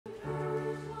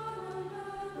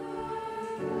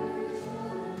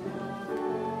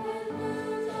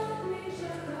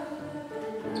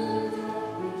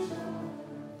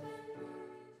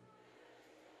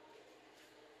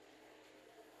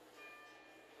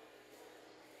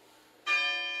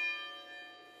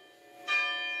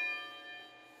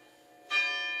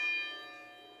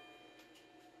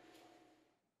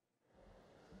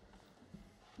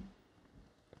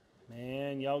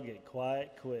Man, y'all get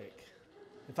quiet quick.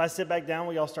 If I sit back down,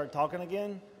 will y'all start talking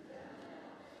again?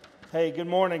 Hey, good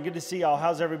morning. Good to see y'all.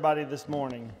 How's everybody this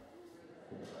morning?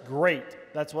 Great.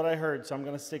 That's what I heard, so I'm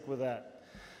going to stick with that.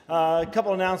 A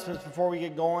couple announcements before we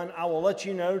get going. I will let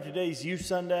you know today's Youth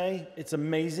Sunday. It's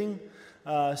amazing.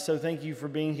 So thank you for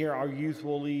being here. Our youth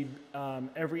will lead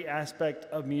every aspect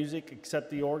of music except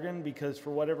the organ because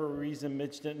for whatever reason,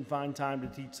 Mitch didn't find time to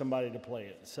teach somebody to play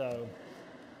it. So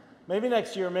maybe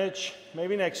next year, Mitch.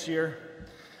 Maybe next year.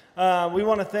 We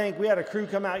want to thank, we had a crew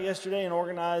come out yesterday and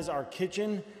organize our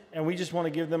kitchen, and we just want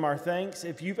to give them our thanks.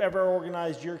 If you've ever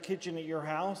organized your kitchen at your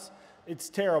house, it's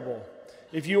terrible.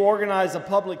 If you organize a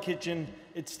public kitchen,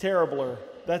 it's terribler.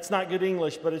 That's not good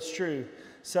English, but it's true.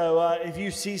 So if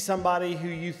you see somebody who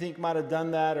you think might have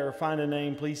done that or find a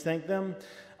name, please thank them.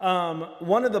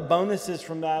 One of the bonuses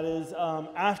from that is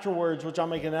afterwards, which I'll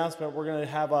make an announcement, we're going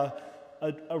to have a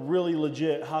really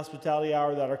legit hospitality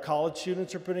hour that our college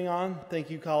students are putting on. Thank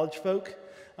you, college folk.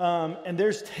 And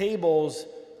there's tables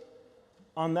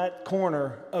on that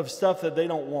corner of stuff that they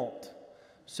don't want.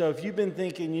 So if you've been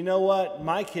thinking, you know what,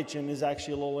 my kitchen is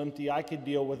actually a little empty, I could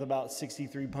deal with about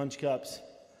 63 punch cups.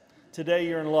 Today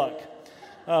you're in luck.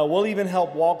 We'll even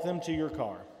help walk them to your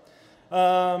car.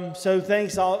 So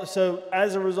thanks all. So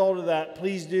as a result of that,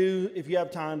 please do, if you have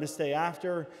time, to stay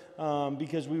after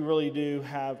because we really do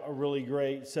have a really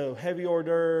great, so heavy hors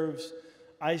d'oeuvres,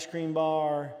 ice cream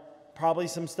bar, probably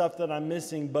some stuff that I'm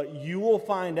missing, but you will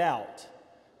find out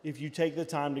if you take the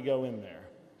time to go in there.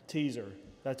 Teaser,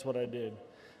 that's what I did.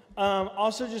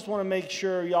 Also just want to make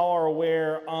sure y'all are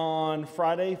aware on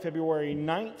Friday, February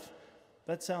 9th.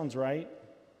 That sounds right.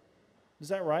 Is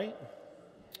that right?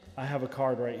 I have a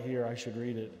card right here. I should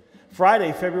read it.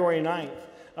 Friday, February 9th.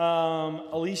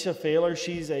 Alicia Failer,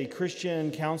 she's a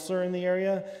Christian counselor in the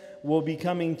area, will be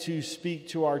coming to speak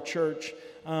to our church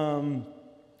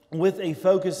with a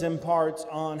focus in parts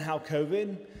on how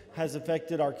COVID has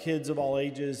affected our kids of all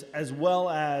ages, as well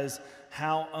as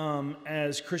how,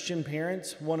 as Christian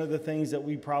parents, one of the things that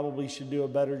we probably should do a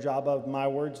better job of, my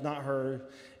words, not her,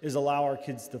 is allow our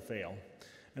kids to fail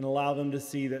and allow them to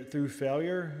see that through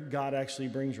failure, God actually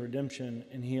brings redemption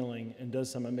and healing and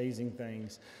does some amazing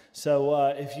things. So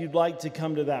if you'd like to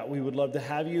come to that, we would love to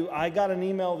have you. I got an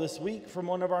email this week from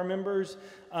one of our members.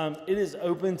 It is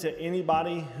open to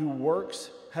anybody who works,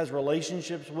 has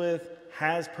relationships with,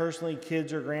 has personally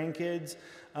kids or grandkids.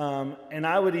 And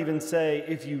I would even say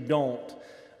if you don't,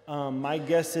 my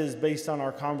guess is based on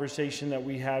our conversation that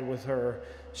we had with her,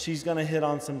 she's going to hit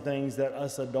on some things that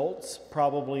us adults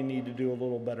probably need to do a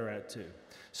little better at too.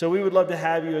 So we would love to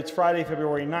have you. It's Friday,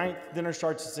 February 9th. Dinner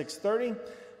starts at 6:30.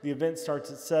 The event starts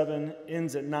at 7,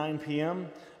 ends at 9 p.m.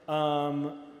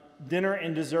 Dinner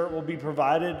and dessert will be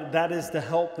provided. That is to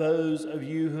help those of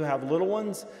you who have little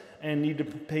ones and need to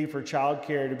pay for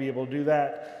childcare to be able to do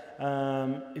that.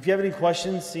 If you have any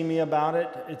questions, see me about it.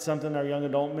 It's something our young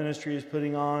adult ministry is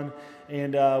putting on,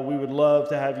 and we would love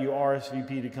to have you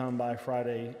RSVP to come by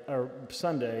Friday or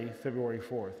Sunday, February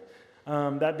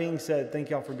 4th. That being said,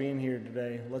 thank y'all for being here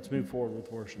today. Let's move forward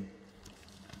with worship.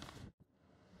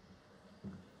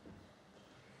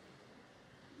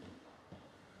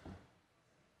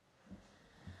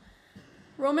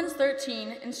 Romans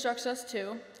 13 instructs us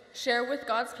to share with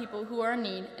God's people who are in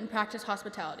need and practice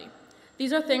hospitality.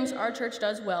 These are things our church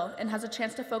does well and has a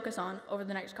chance to focus on over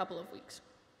the next couple of weeks.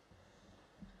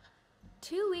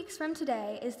 2 weeks from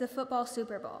today is the football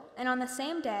Super Bowl, and on the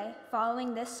same day,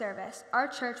 following this service, our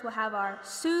church will have our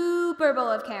Super Bowl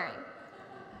of Caring.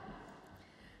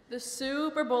 The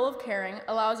Super Bowl of Caring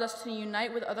allows us to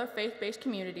unite with other faith-based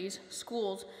communities,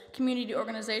 schools, community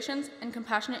organizations, and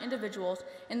compassionate individuals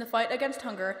in the fight against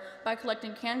hunger by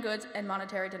collecting canned goods and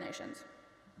monetary donations.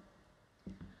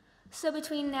 So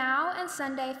between now and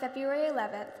Sunday, February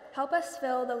 11th, help us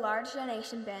fill the large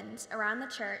donation bins around the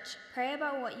church, pray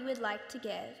about what you would like to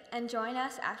give, and join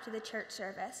us after the church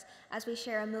service as we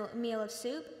share a meal of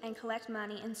soup and collect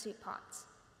money in soup pots.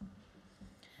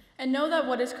 And know that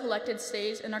what is collected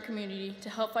stays in our community to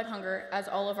help fight hunger, as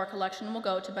all of our collection will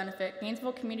go to benefit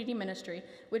Gainesville Community Ministry,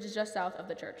 which is just south of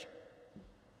the church.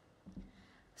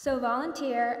 So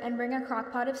volunteer and bring a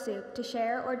crock pot of soup to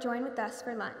share or join with us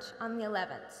for lunch on the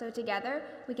 11th, so together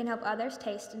we can help others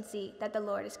taste and see that the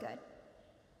Lord is good.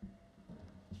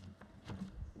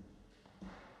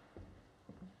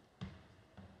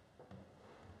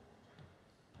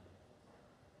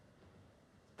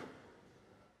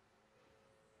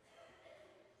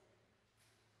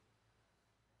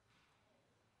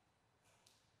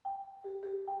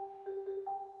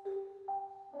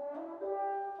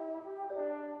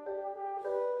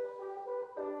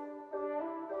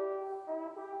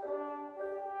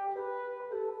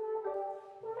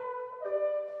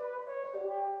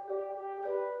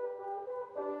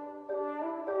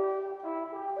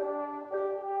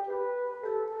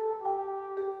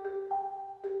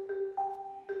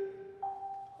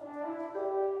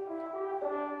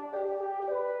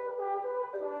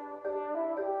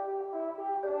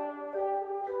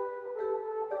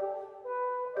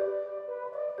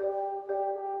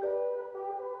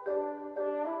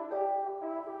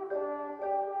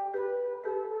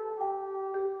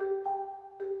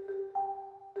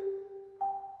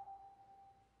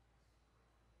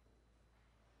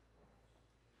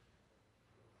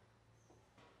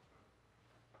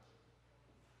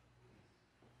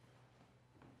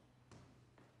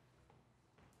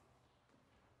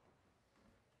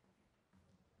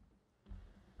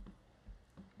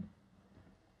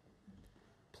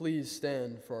 Please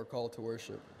stand for our call to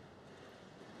worship.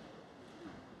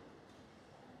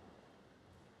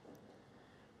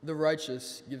 The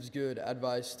righteous gives good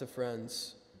advice to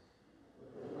friends.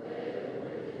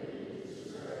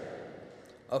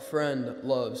 A friend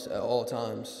loves at all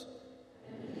times.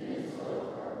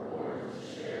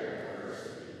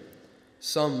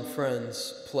 Some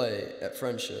friends play at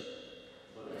friendship.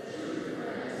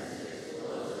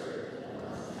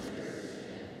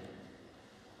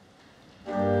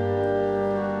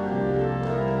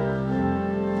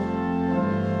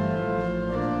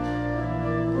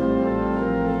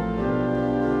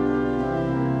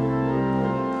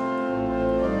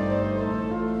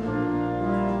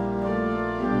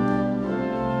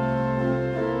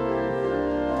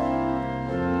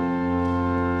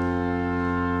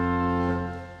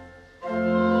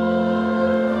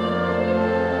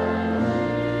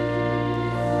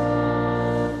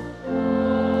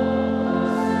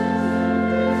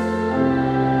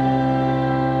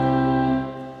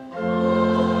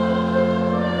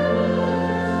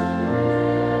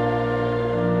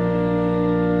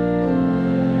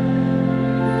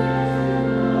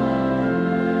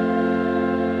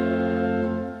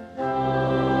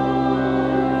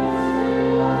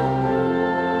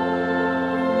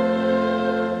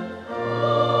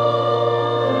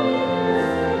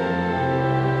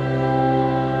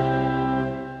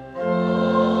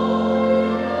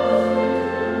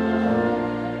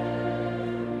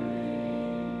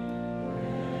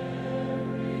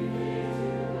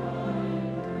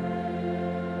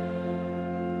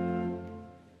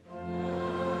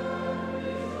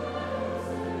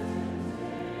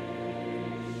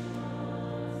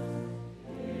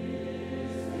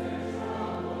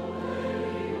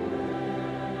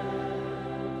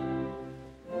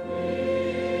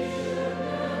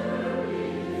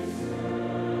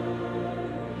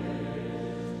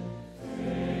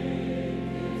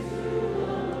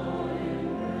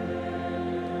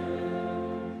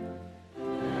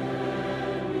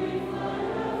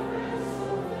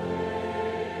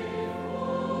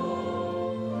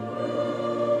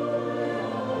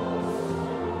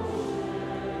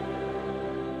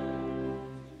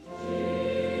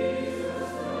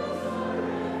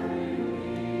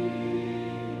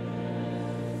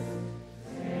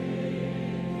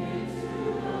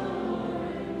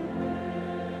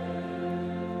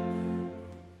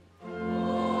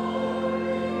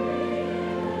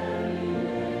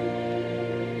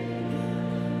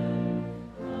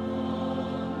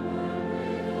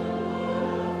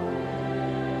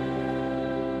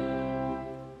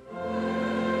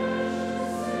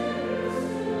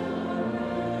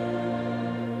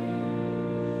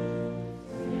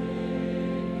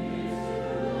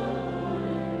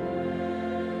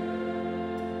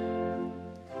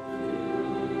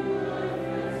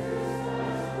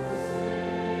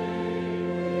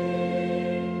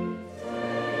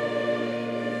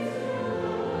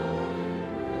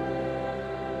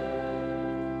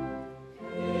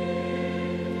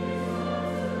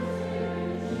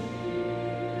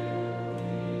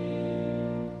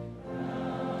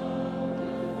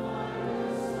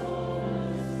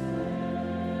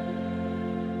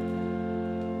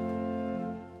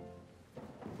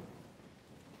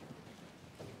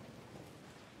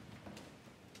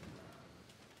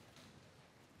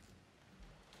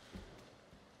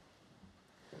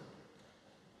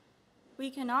 We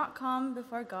cannot come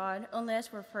before God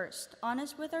unless we're first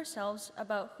honest with ourselves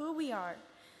about who we are,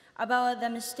 about the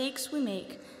mistakes we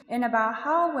make, and about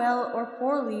how well or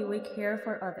poorly we care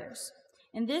for others.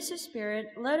 In this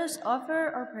spirit, let us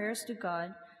offer our prayers to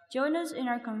God. Join us in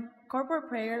our corporate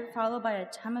prayer, followed by a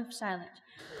time of silent,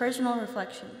 personal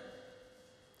reflection.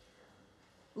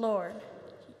 Lord,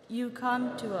 you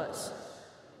come to us,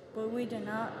 but we do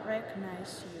not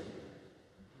recognize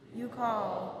you. You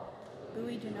call, but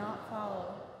we do not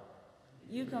follow.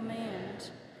 You command,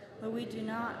 but we do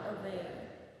not obey.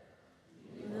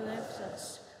 You lift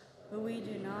us, but we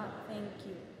do not thank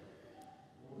you.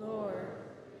 Lord,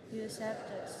 you accept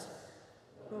us,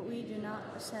 but we do not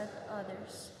accept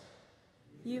others.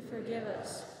 You forgive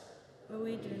us, but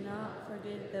we do not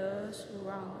forgive those who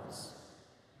wrong us.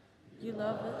 You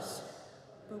love us,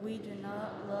 but we do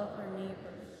not love our neighbor.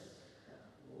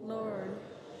 Lord,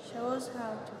 show us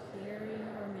how to carry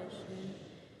our mission,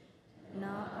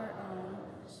 not our own,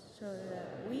 so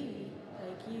that we,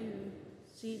 like you,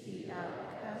 see the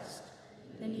outcast,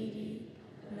 the needy,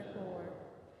 and the poor.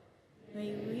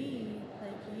 May we,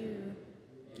 like you,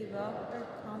 give up our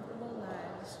comfortable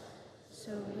lives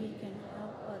so we can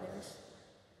help others.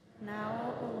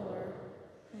 Now, O Lord,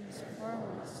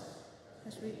 transform us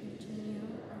as we continue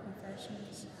our confession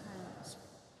in silence.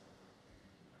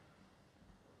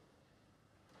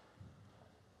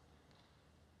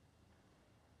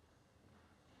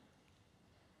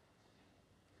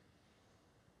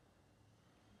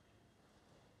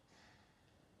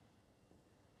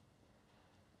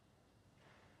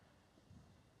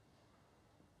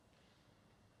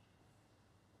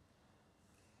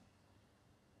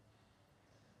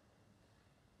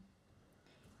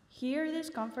 Hear these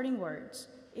comforting words.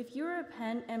 If you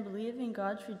repent and believe in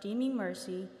God's redeeming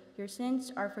mercy, your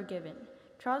sins are forgiven.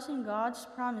 Trust in God's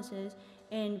promises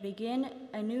and begin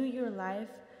anew your life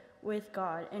with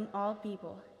God and all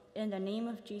people, in the name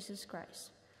of Jesus Christ.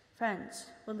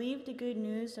 Friends, believe the good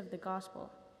news of the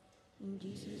gospel. In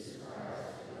Jesus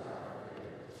Christ.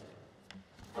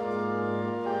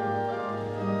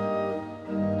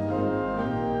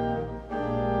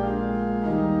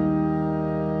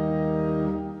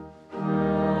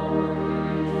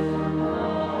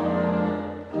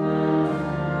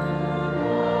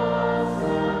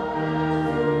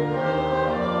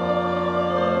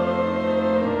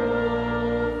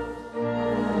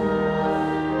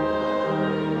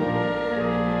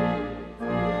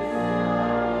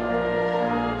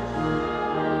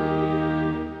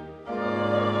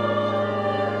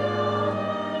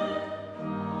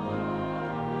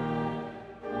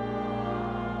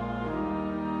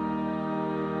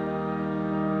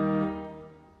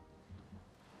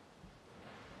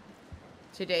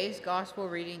 Today's gospel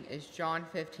reading is John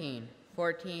 15,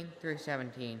 14 through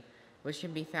 17, which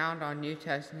can be found on New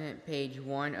Testament, page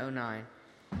 109.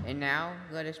 And now,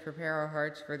 let us prepare our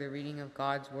hearts for the reading of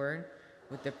God's word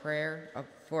with the prayer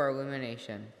for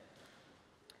illumination.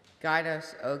 Guide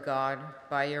us, O God,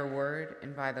 by your word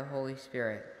and by the Holy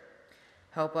Spirit.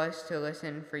 Help us to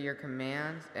listen for your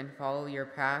commands and follow your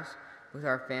paths with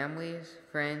our families,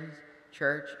 friends,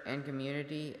 church, and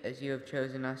community as you have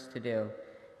chosen us to do.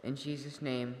 In Jesus'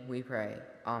 name we pray.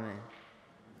 Amen.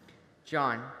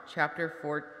 John chapter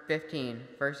 15,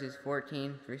 verses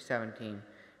 14 through 17,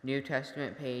 New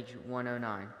Testament, page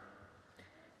 109.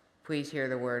 Please hear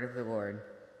the word of the Lord.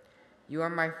 You are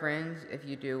my friends if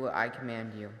you do what I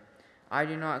command you. I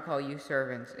do not call you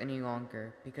servants any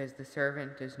longer, because the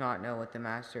servant does not know what the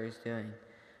master is doing.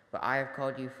 But I have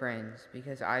called you friends,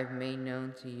 because I have made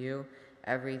known to you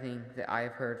everything that I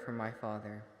have heard from my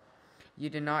Father. You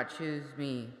did not choose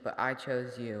me, but I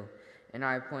chose you, and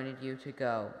I appointed you to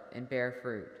go and bear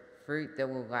fruit, fruit that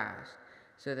will last,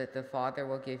 so that the Father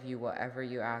will give you whatever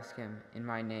you ask him in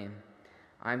my name.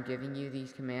 I am giving you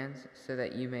these commands so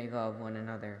that you may love one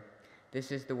another.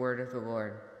 This is the word of the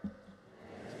Lord.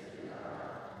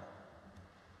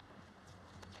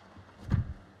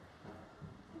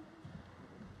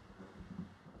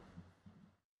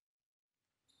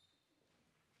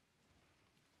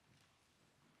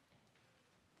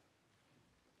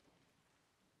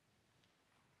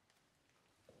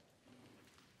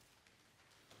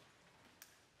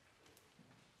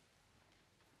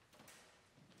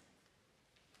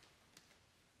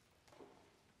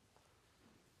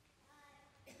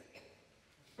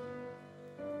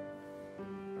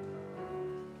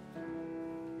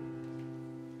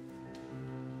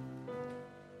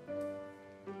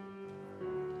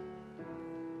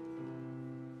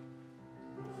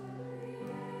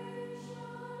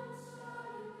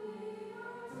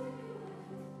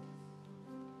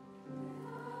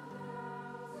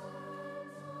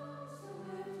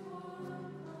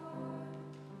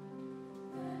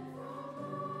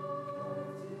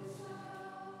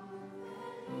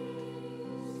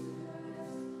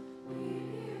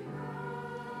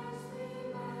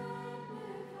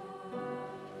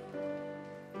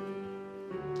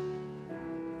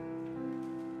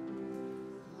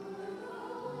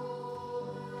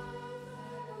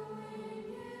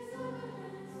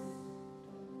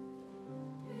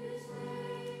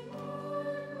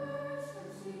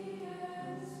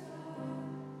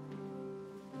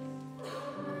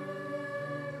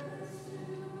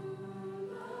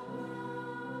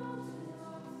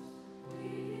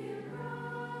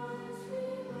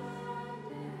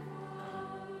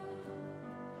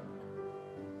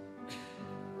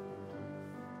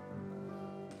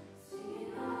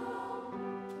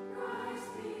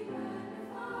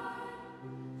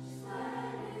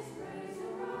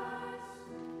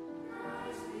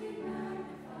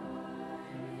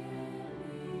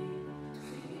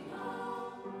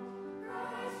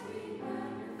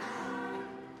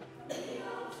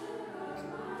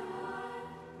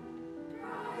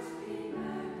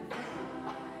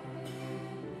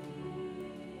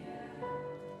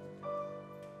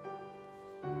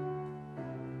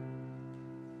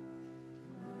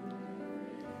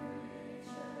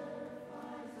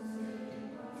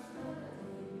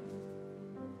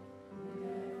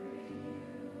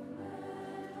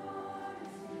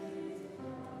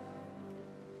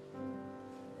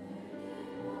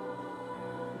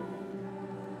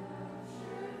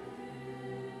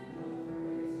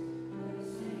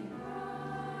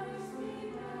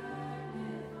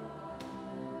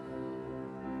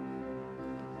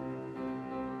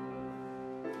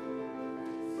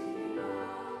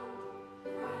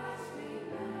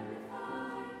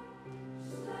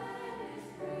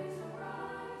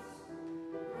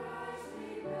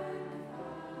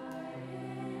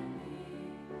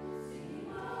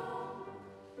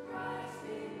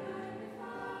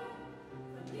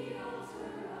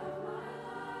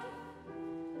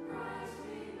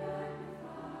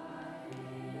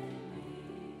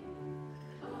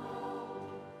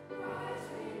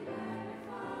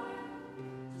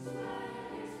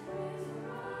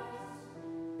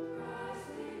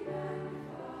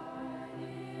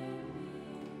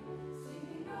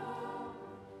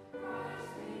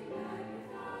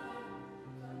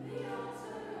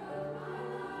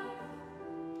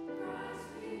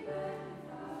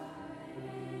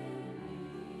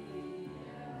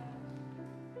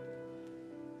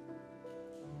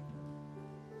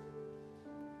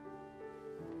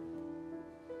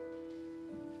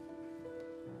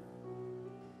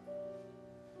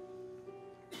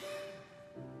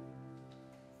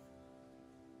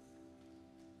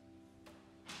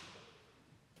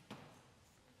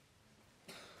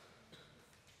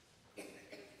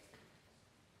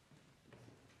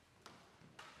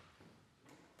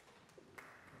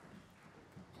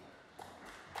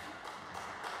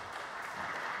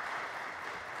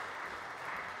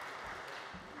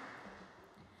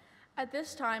 At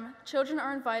this time, children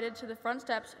are invited to the front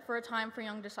steps for a time for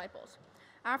young disciples.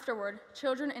 Afterward,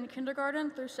 children in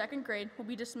kindergarten through 2nd grade will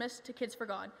be dismissed to Kids for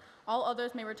God. All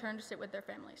others may return to sit with their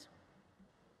families.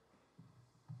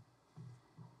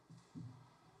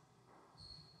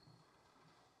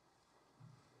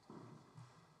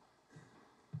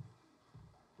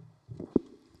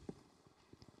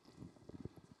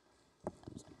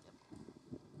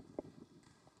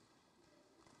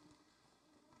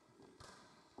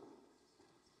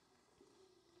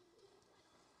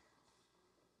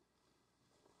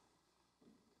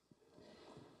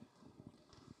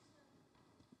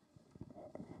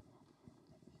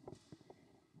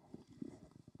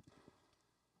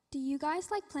 Do you guys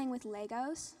like playing with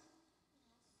Legos?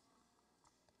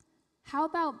 How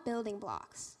about building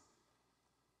blocks?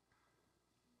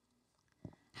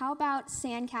 How about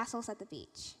sandcastles at the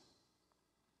beach?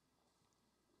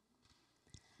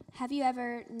 Have you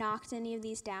ever knocked any of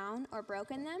these down or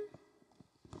broken them?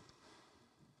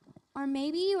 Or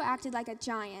maybe you acted like a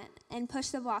giant and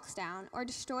pushed the blocks down or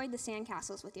destroyed the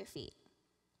sandcastles with your feet.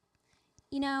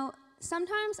 You know,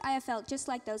 sometimes I have felt just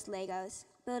like those Legos,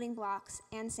 building blocks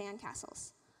and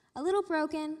sandcastles, a little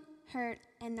broken, hurt,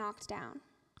 and knocked down.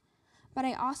 But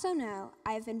I also know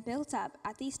I have been built up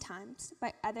at these times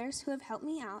by others who have helped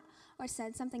me out or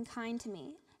said something kind to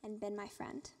me and been my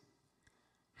friend.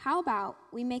 How about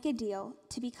we make a deal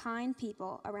to be kind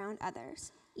people around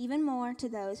others, even more to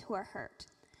those who are hurt?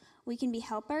 We can be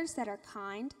helpers that are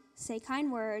kind, say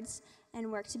kind words,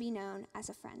 and work to be known as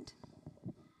a friend.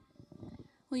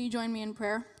 Will you join me in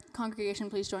prayer? Congregation,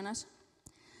 please join us.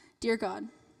 Dear God,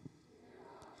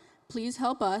 please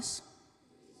help us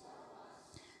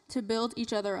to build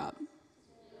each other up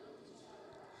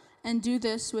and do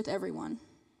this with everyone.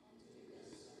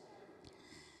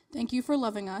 Thank you for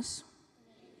loving us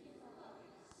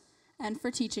and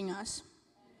for teaching us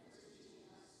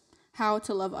how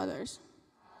to love others.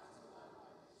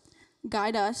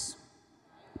 Guide us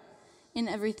in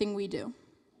everything we do.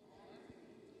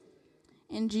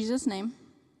 In Jesus' name,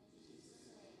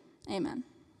 amen.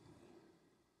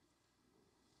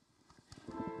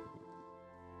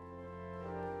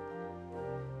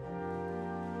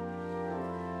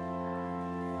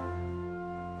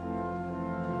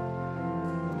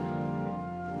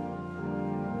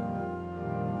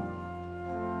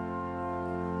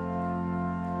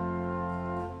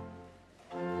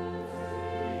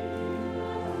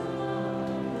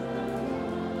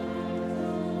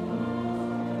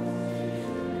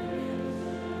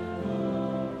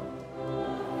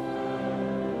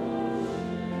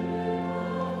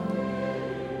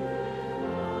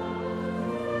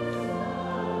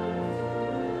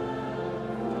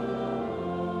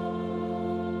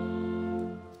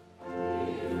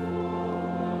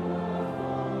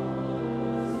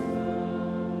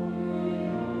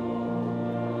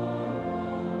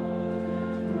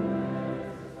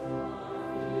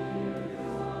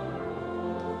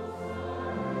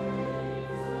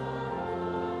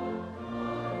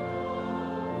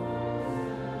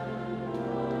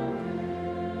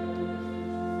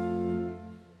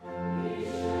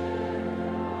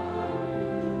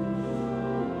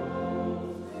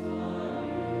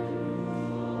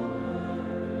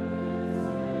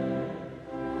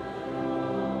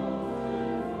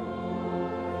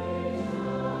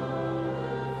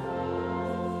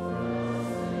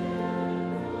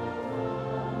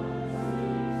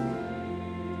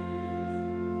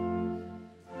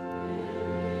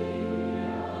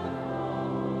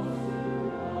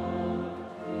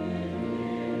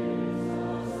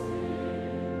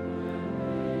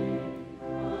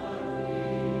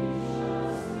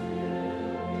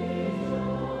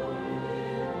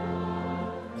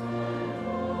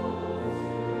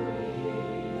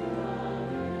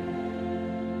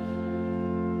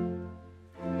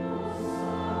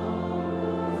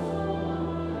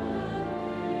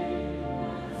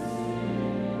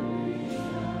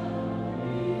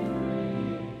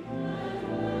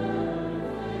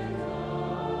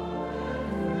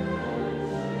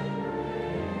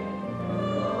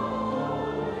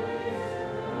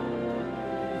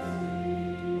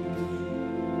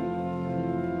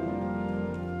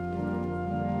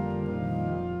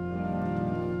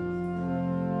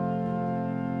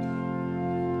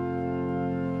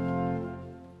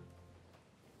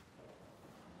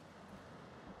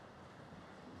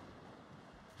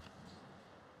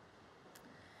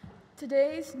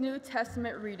 Today's New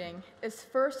Testament reading is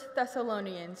 1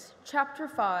 Thessalonians chapter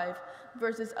 5,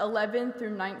 verses 11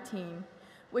 through 19,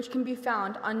 which can be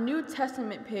found on New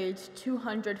Testament page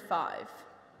 205.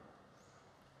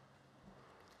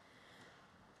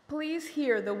 Please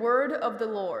hear the word of the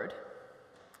Lord.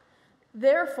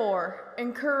 Therefore,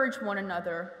 encourage one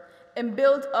another and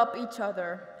build up each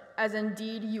other, as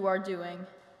indeed you are doing.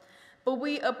 But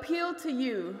we appeal to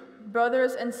you,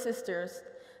 brothers and sisters,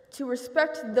 to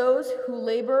respect those who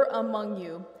labor among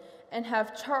you and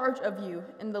have charge of you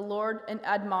in the Lord and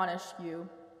admonish you.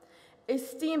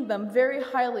 Esteem them very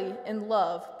highly in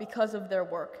love because of their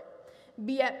work.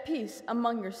 Be at peace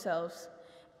among yourselves.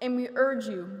 And we urge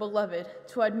you, beloved,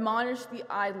 to admonish the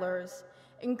idlers,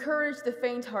 encourage the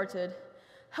faint-hearted,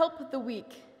 help the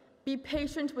weak, be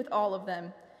patient with all of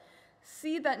them.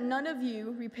 See that none of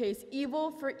you repays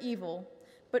evil for evil,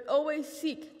 but always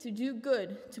seek to do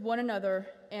good to one another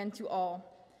and to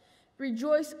all.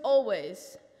 Rejoice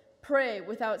always, pray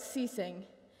without ceasing,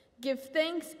 give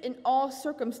thanks in all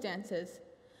circumstances,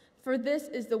 for this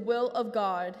is the will of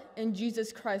God in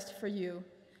Jesus Christ for you.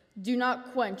 Do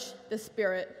not quench the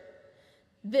Spirit.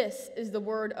 This is the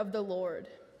word of the Lord.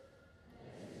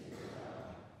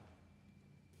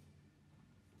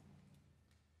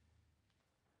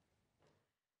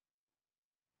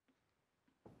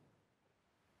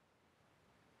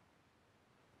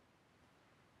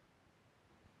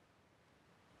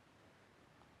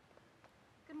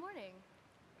 Good morning.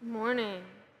 Morning.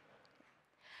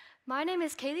 My name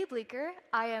is Kaylee Bleeker.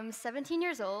 I am 17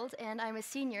 years old, and I'm a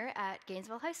senior at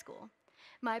Gainesville High School.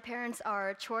 My parents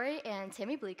are Troy and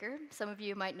Tammy Bleeker. Some of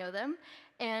you might know them.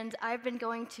 And I've been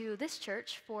going to this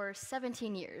church for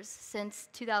 17 years, since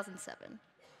 2007.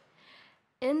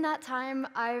 In that time,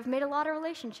 I've made a lot of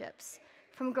relationships.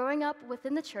 From growing up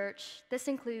within the church, this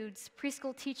includes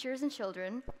preschool teachers and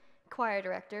children, choir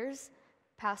directors,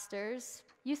 pastors,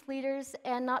 youth leaders,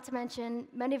 and not to mention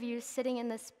many of you sitting in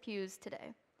this pews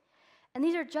today. And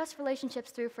these are just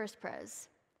relationships through First Pres.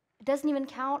 It doesn't even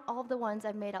count all of the ones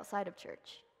I've made outside of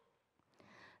church.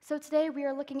 So today we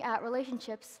are looking at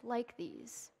relationships like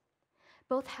these,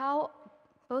 both how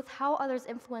others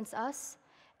influence us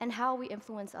and how we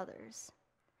influence others.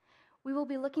 We will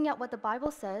be looking at what the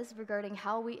Bible says regarding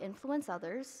how we influence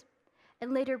others,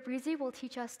 and later Breezy will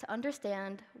teach us to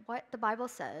understand what the Bible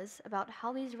says about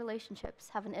how these relationships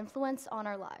have an influence on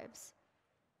our lives.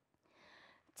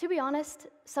 To be honest,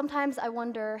 sometimes I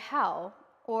wonder how,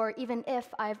 or even if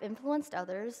I've influenced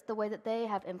others the way that they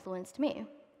have influenced me.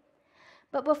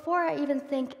 But before I even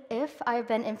think if I've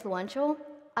been influential,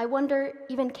 I wonder,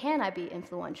 even can I be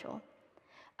influential?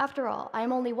 After all, I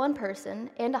am only one person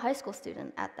and a high school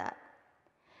student at that.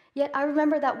 Yet I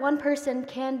remember that one person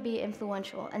can be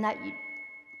influential and that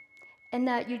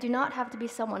you do not have to be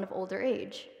someone of older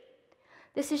age.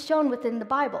 This is shown within the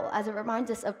Bible as it reminds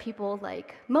us of people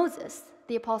like Moses,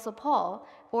 the Apostle Paul,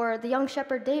 or the young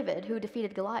shepherd David who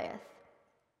defeated Goliath.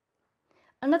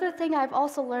 Another thing I've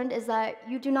also learned is that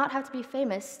you do not have to be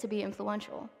famous to be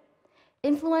influential.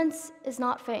 Influence is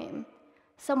not fame.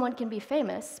 Someone can be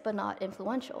famous but not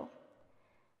influential.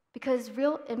 Because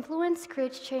real influence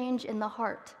creates change in the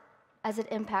heart as it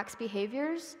impacts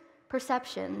behaviors,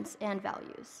 perceptions, and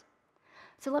values.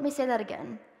 So let me say that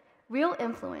again. Real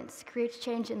influence creates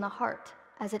change in the heart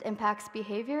as it impacts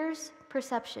behaviors,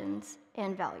 perceptions,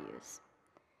 and values.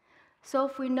 So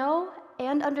if we know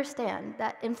and understand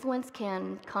that influence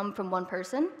can come from one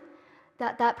person,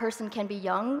 that that person can be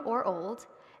young or old,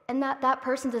 and that that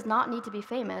person does not need to be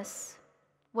famous,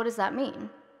 what does that mean?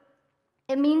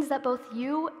 It means that both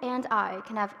you and I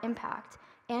can have impact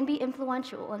and be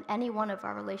influential in any one of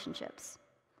our relationships.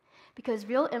 Because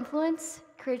real influence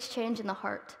creates change in the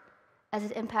heart as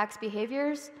it impacts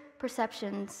behaviors,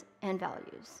 perceptions, and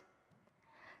values.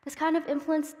 This kind of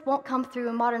influence won't come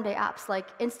through modern-day apps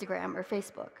like Instagram or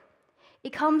Facebook.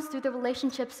 It comes through the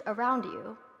relationships around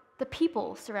you, the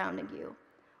people surrounding you,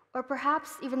 or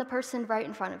perhaps even the person right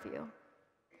in front of you.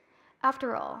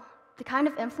 After all, the kind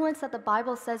of influence that the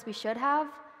Bible says we should have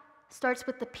starts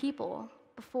with the people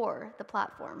before the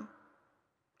platform.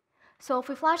 So if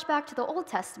we flash back to the Old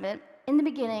Testament, in the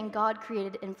beginning, God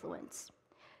created influence.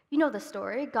 You know the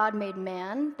story. God made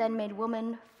man, then made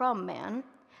woman from man.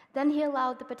 Then he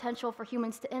allowed the potential for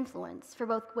humans to influence for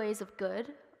both ways of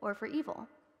good or for evil.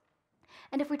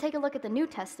 And if we take a look at the New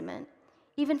Testament,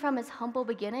 even from his humble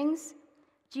beginnings,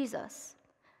 Jesus,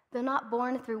 though not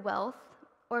born through wealth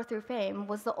or through fame,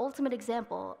 was the ultimate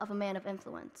example of a man of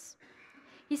influence.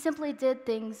 He simply did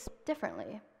things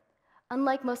differently.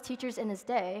 Unlike most teachers in his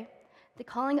day, the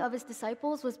calling of his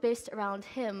disciples was based around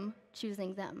him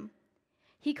choosing them.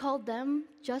 He called them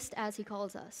just as he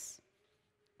calls us.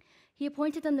 He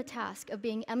appointed them the task of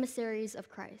being emissaries of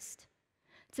Christ,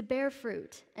 to bear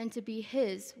fruit and to be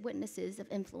his witnesses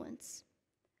of influence.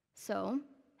 So,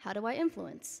 how do I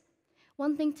influence?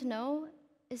 One thing to know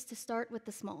is to start with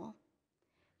the small.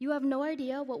 You have no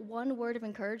idea what one word of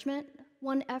encouragement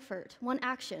one effort, one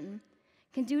action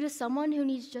can do to someone who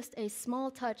needs just a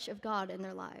small touch of God in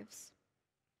their lives.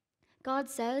 God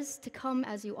says to come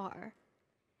as you are.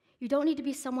 You don't need to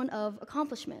be someone of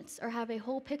accomplishments or have a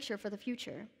whole picture for the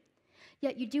future.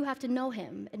 Yet you do have to know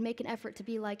him and make an effort to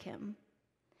be like him.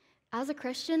 As a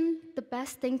Christian, the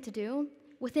best thing to do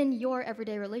within your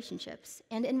everyday relationships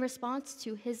and in response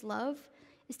to his love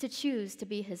is to choose to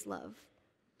be his love.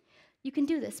 You can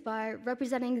do this by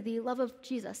representing the love of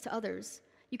Jesus to others.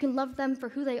 You can love them for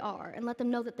who they are and let them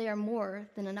know that they are more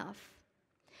than enough.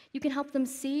 You can help them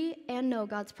see and know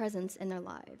God's presence in their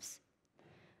lives.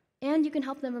 And you can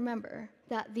help them remember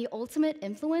that the ultimate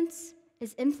influence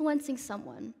is influencing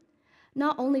someone,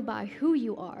 not only by who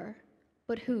you are,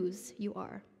 but whose you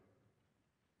are.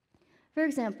 For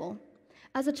example,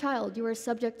 as a child, you are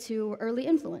subject to early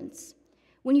influence.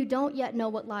 When you don't yet know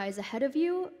what lies ahead of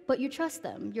you, but you trust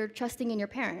them, you're trusting in your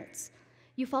parents.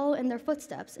 You follow in their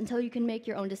footsteps until you can make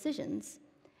your own decisions.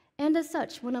 And as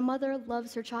such, when a mother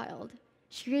loves her child,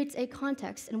 she creates a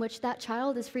context in which that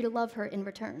child is free to love her in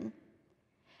return.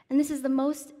 And this is the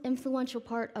most influential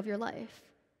part of your life,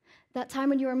 that time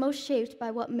when you are most shaped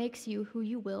by what makes you who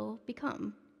you will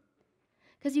become.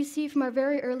 Because you see, from our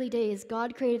very early days,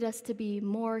 God created us to be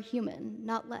more human,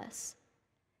 not less.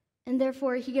 And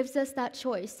therefore, he gives us that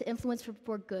choice to influence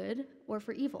for good or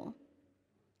for evil.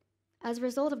 As a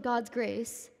result of God's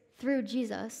grace, through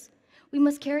Jesus, we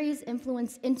must carry his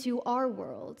influence into our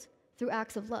world through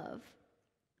acts of love.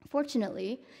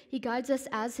 Fortunately, he guides us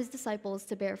as his disciples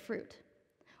to bear fruit.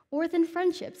 Or within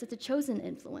friendships, it's a chosen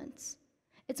influence.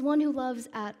 It's one who loves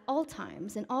at all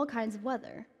times in all kinds of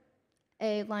weather,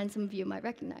 a line some of you might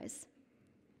recognize.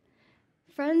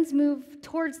 Friends move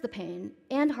towards the pain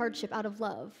and hardship out of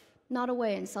love, not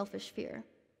away in selfish fear.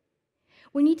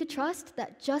 We need to trust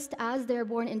that just as they're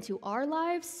born into our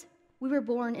lives, we were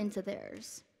born into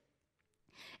theirs.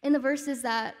 In the verses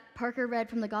that Parker read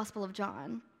from the Gospel of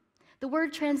John, the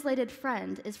word translated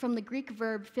friend is from the Greek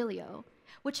verb phileo,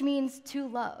 which means to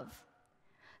love.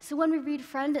 So when we read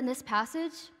friend in this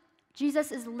passage,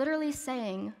 Jesus is literally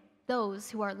saying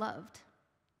those who are loved.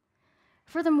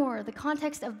 Furthermore, the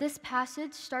context of this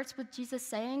passage starts with Jesus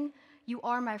saying, "You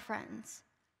are my friends."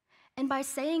 And by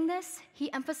saying this,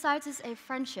 he emphasizes a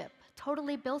friendship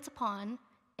totally built upon,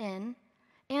 in,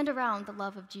 and around the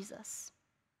love of Jesus.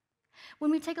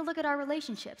 When we take a look at our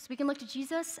relationships, we can look to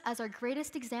Jesus as our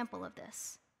greatest example of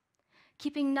this.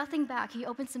 Keeping nothing back, he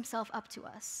opens himself up to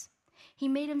us. He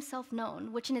made himself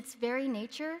known, which in its very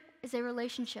nature is a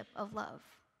relationship of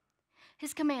love.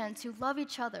 His command to love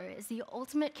each other is the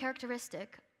ultimate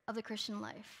characteristic of the Christian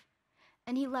life,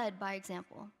 and he led by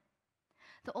example.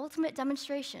 The ultimate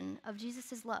demonstration of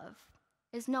Jesus' love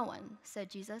is no one,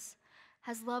 said Jesus,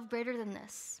 has love greater than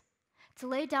this, to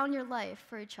lay down your life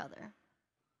for each other.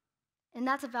 And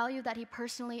that's a value that he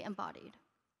personally embodied.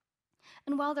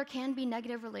 And while there can be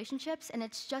negative relationships, and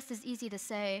it's just as easy to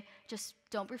say, just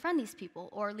don't befriend these people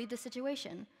or leave the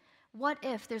situation, what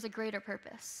if there's a greater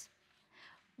purpose?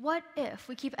 What if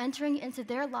we keep entering into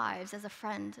their lives as a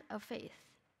friend of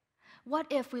faith? What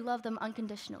if we love them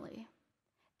unconditionally?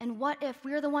 And what if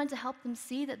we are the one to help them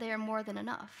see that they are more than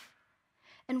enough?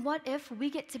 And what if we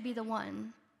get to be the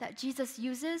one that Jesus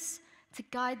uses to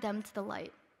guide them to the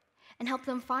light and help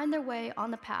them find their way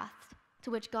on the path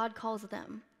to which God calls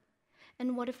them?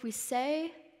 And what if we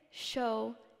say,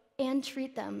 show, and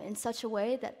treat them in such a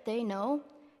way that they know,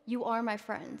 you are my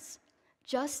friends,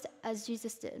 just as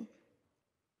Jesus did?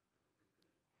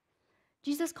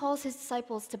 Jesus calls his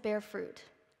disciples to bear fruit.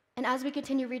 And as we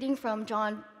continue reading from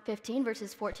John 15,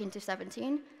 verses 14 to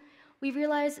 17, we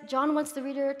realize John wants the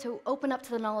reader to open up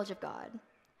to the knowledge of God.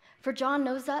 For John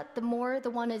knows that the more the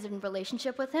one is in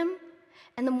relationship with him,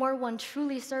 and the more one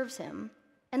truly serves him,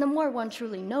 and the more one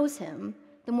truly knows him,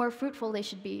 the more fruitful they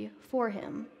should be for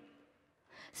him.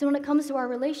 So when it comes to our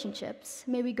relationships,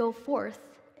 may we go forth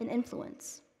in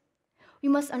influence. We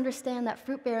must understand that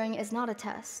fruit-bearing is not a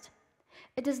test.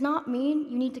 It does not mean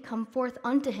you need to come forth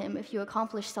unto him if you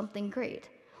accomplish something great,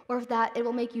 or if that it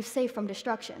will make you safe from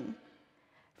destruction.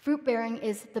 Fruit-bearing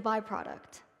is the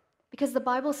byproduct, because the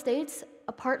Bible states,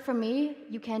 apart from me,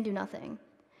 you can do nothing.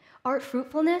 Our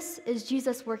fruitfulness is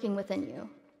Jesus working within you.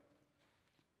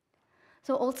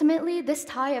 So ultimately, this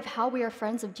tie of how we are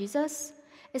friends of Jesus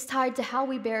is tied to how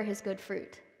we bear his good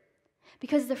fruit,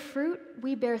 because the fruit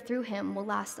we bear through him will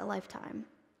last a lifetime.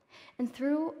 And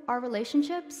through our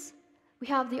relationships, we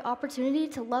have the opportunity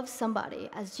to love somebody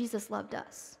as Jesus loved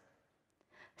us.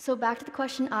 So back to the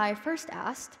question I first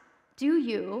asked, do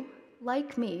you,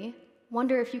 like me,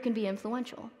 wonder if you can be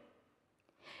influential?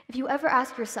 If you ever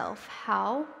ask yourself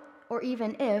how or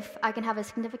even if I can have a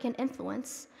significant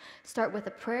influence, start with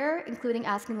a prayer, including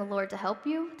asking the Lord to help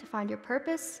you to find your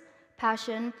purpose,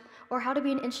 passion, or how to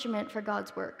be an instrument for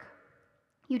God's work.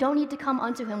 You don't need to come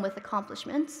unto him with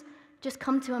accomplishments, just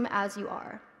come to him as you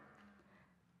are.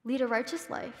 Lead a righteous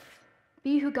life.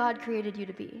 Be who God created you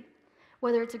to be,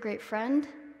 whether it's a great friend,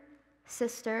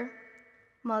 sister,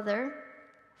 mother,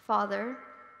 father,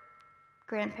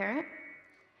 grandparent.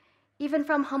 Even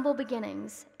from humble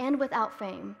beginnings and without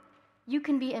fame, you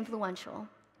can be influential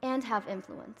and have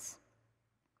influence.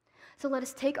 So let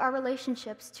us take our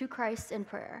relationships to Christ in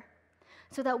prayer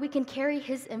so that we can carry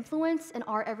his influence in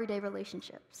our everyday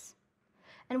relationships.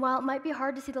 And while it might be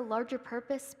hard to see the larger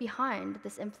purpose behind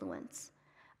this influence,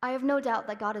 I have no doubt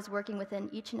that God is working within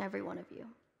each and every one of you.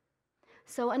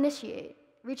 So initiate,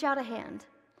 reach out a hand,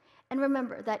 and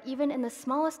remember that even in the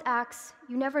smallest acts,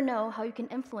 you never know how you can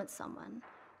influence someone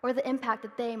or the impact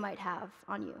that they might have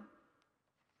on you.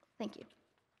 Thank you.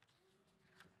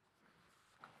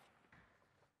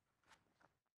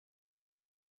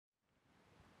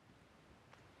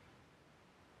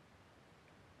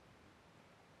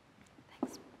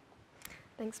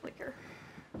 Thanks, Bleeker.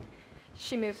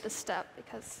 She moved the step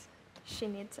because she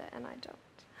needs it and I don't.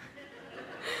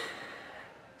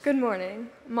 Good morning.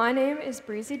 My name is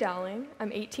Breezy Dowling.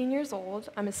 I'm 18 years old.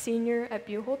 I'm a senior at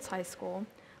Buchholz High School.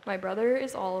 My brother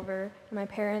is Oliver, and my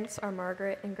parents are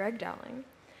Margaret and Greg Dowling.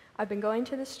 I've been going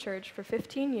to this church for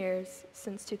 15 years,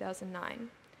 since 2009.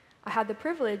 I had the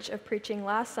privilege of preaching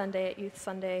last Sunday at Youth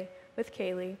Sunday with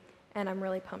Kaylee, and I'm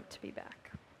really pumped to be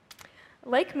back.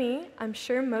 Like me, I'm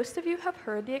sure most of you have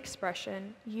heard the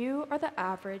expression, you are the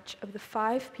average of the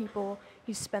 5 people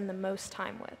you spend the most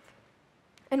time with.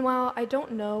 And while I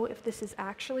don't know if this is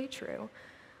actually true,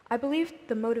 I believe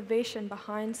the motivation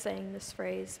behind saying this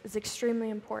phrase is extremely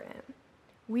important.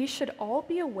 We should all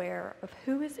be aware of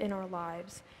who is in our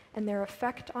lives and their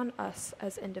effect on us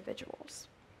as individuals.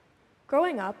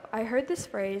 Growing up, I heard this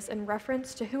phrase in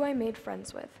reference to who I made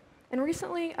friends with, and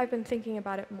recently I've been thinking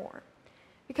about it more.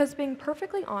 Because being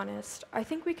perfectly honest, I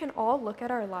think we can all look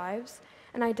at our lives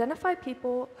and identify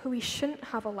people who we shouldn't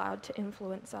have allowed to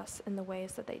influence us in the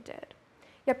ways that they did.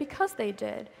 Yet because they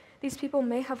did, these people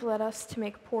may have led us to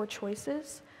make poor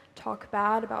choices, talk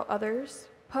bad about others,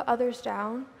 put others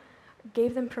down,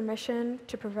 gave them permission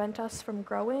to prevent us from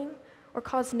growing, or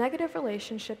cause negative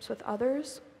relationships with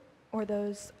others or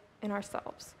those in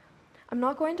ourselves. I'm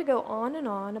not going to go on and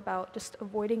on about just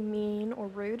avoiding mean or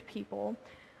rude people,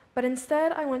 but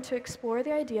instead I want to explore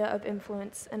the idea of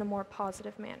influence in a more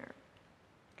positive manner.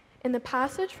 In the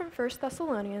passage from 1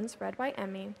 Thessalonians, read by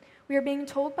Emmy, we are being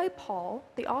told by Paul,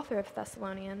 the author of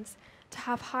Thessalonians, to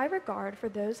have high regard for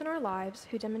those in our lives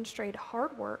who demonstrate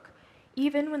hard work,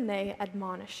 even when they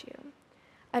admonish you.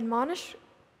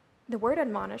 The word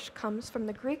admonish comes from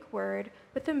the Greek word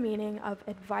with the meaning of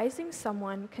advising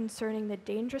someone concerning the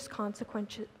dangerous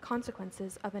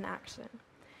consequences of an action.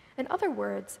 In other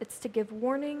words, it's to give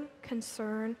warning,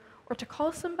 concern, or to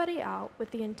call somebody out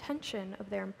with the intention of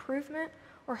their improvement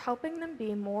or helping them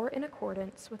be more in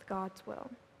accordance with God's will.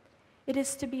 It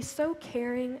is to be so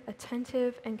caring,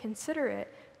 attentive, and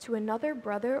considerate to another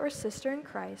brother or sister in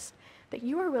Christ that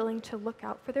you are willing to look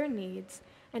out for their needs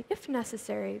and, if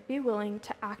necessary, be willing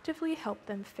to actively help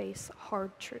them face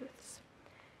hard truths.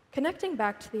 Connecting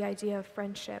back to the idea of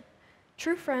friendship,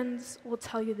 true friends will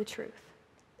tell you the truth.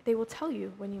 They will tell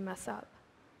you when you mess up.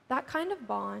 That kind of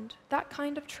bond, that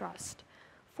kind of trust,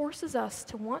 forces us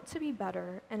to want to be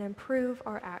better and improve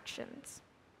our actions.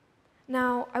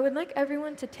 Now, I would like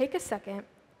everyone to take a second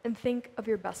and think of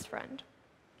your best friend.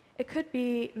 It could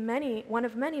be one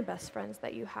of many best friends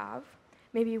that you have,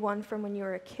 maybe one from when you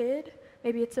were a kid,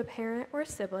 maybe it's a parent or a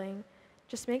sibling.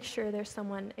 Just make sure there's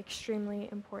someone extremely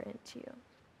important to you.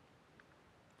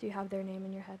 Do you have their name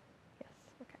in your head? Yes,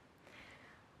 okay.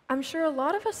 I'm sure a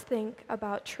lot of us think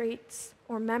about traits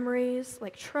or memories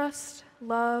like trust,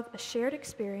 love, a shared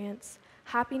experience,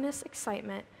 happiness,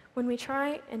 excitement, when we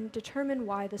try and determine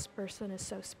why this person is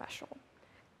so special.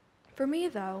 For me,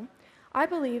 though, I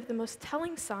believe the most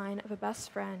telling sign of a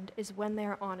best friend is when they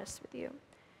are honest with you.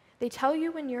 They tell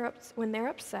you when they're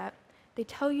upset, they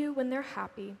tell you when they're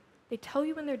happy, they tell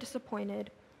you when they're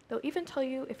disappointed, they'll even tell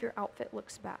you if your outfit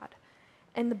looks bad.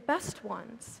 And the best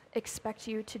ones expect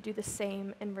you to do the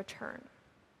same in return.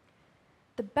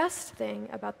 The best thing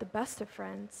about the best of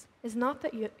friends is not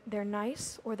that they're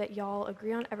nice or that y'all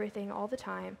agree on everything all the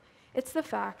time. It's the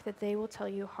fact that they will tell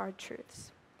you hard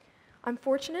truths. I'm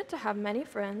fortunate to have many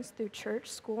friends through church,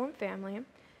 school, and family,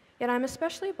 yet I'm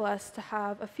especially blessed to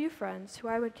have a few friends who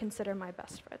I would consider my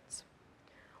best friends.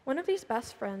 One of these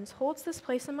best friends holds this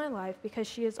place in my life because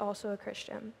she is also a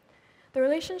Christian. The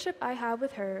relationship I have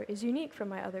with her is unique from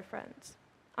my other friends.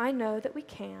 I know that we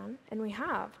can, and we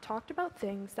have, talked about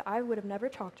things that I would have never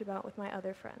talked about with my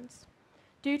other friends.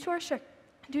 Due to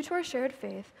our shared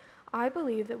faith, I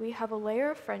believe that we have a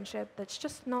layer of friendship that's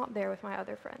just not there with my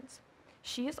other friends.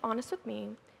 She is honest with me,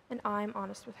 and I'm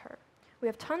honest with her. We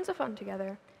have tons of fun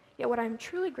together, yet what I'm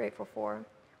truly grateful for,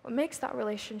 what makes that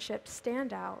relationship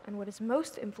stand out, and what is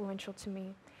most influential to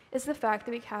me, is the fact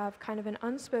that we have kind of an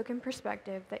unspoken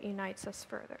perspective that unites us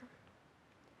further.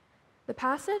 The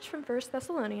passage from 1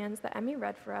 Thessalonians that Emmy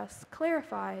read for us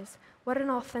clarifies what an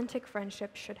authentic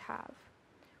friendship should have.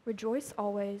 Rejoice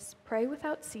always, pray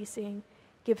without ceasing,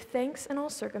 give thanks in all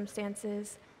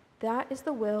circumstances. That is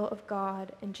the will of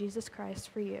God and Jesus Christ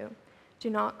for you. Do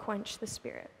not quench the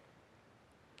Spirit.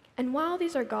 And while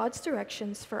these are God's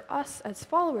directions for us as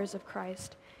followers of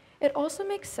Christ, it also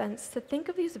makes sense to think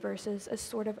of these verses as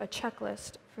sort of a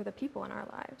checklist for the people in our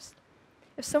lives.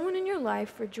 If someone in your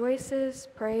life rejoices,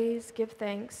 prays, gives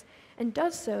thanks, and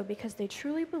does so because they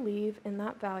truly believe in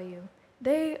that value,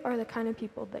 they are the kind of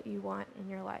people that you want in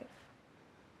your life.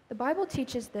 The Bible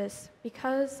teaches this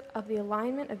because of the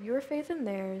alignment of your faith and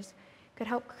theirs could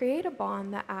help create a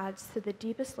bond that adds to the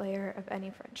deepest layer of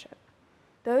any friendship.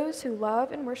 Those who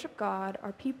love and worship God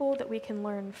are people that we can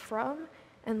learn from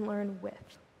and learn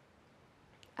with.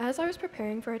 As I was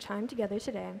preparing for our time together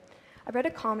today, I read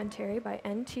a commentary by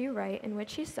N.T. Wright in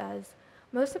which he says,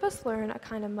 most of us learn a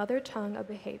kind of mother tongue of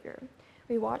behavior.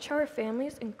 We watch how our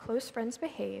families and close friends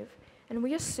behave, and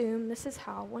we assume this is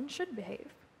how one should behave.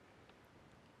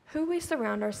 Who we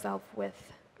surround ourselves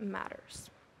with matters.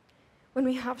 When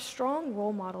we have strong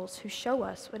role models who show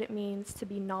us what it means to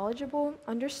be knowledgeable,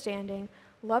 understanding,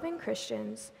 loving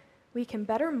Christians, we can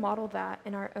better model that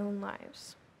in our own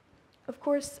lives. Of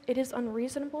course, it is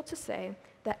unreasonable to say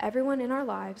that everyone in our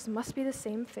lives must be the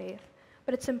same faith,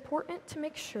 but it's important to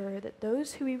make sure that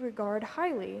those who we regard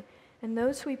highly and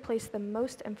those who we place the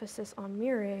most emphasis on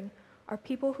mirroring are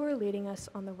people who are leading us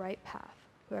on the right path,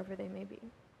 whoever they may be.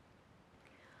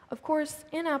 Of course,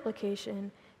 in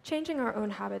application, changing our own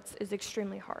habits is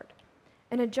extremely hard,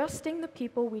 and adjusting the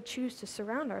people we choose to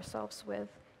surround ourselves with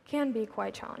can be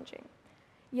quite challenging.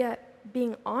 Yet,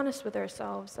 being honest with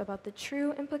ourselves about the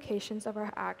true implications of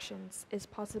our actions is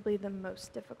possibly the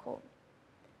most difficult.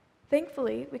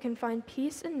 Thankfully, we can find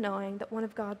peace in knowing that one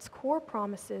of God's core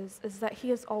promises is that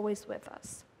He is always with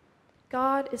us.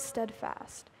 God is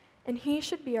steadfast, and He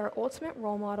should be our ultimate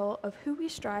role model of who we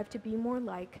strive to be more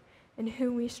like and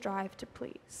who we strive to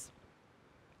please.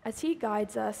 As He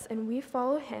guides us and we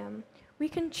follow Him, we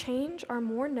can change our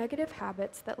more negative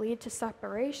habits that lead to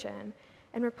separation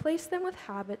and replace them with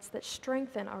habits that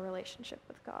strengthen our relationship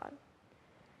with God.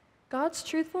 God's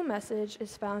truthful message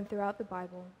is found throughout the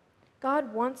Bible.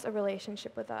 God wants a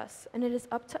relationship with us, and it is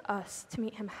up to us to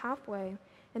meet Him halfway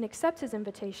and accept His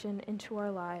invitation into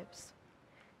our lives.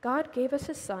 God gave us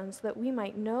His Son so that we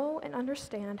might know and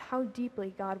understand how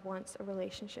deeply God wants a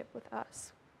relationship with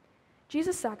us.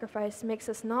 Jesus' sacrifice makes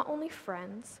us not only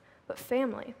friends, but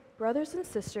family, brothers and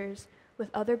sisters with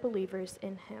other believers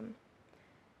in Him.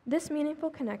 This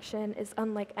meaningful connection is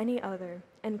unlike any other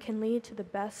and can lead to the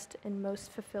best and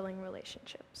most fulfilling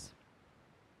relationships.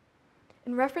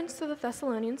 In reference to the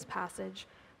Thessalonians passage,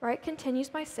 Wright continues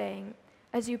by saying,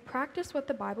 as you practice what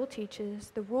the Bible teaches,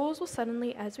 the rules will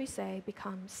suddenly, as we say,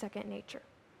 become second nature.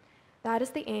 That is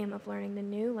the aim of learning the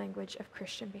new language of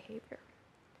Christian behavior.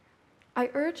 I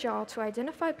urge y'all to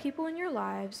identify people in your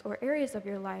lives or areas of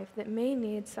your life that may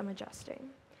need some adjusting.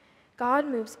 God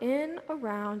moves in,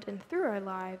 around, and through our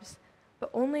lives, but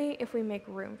only if we make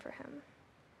room for Him.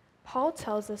 Paul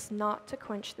tells us not to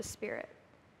quench the Spirit.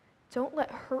 Don't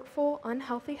let hurtful,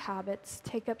 unhealthy habits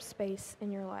take up space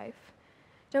in your life.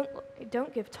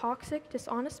 Don't give toxic,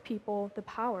 dishonest people the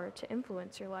power to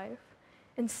influence your life.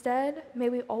 Instead, may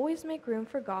we always make room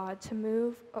for God to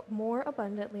move more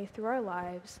abundantly through our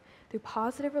lives through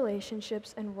positive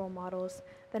relationships and role models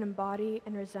that embody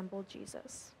and resemble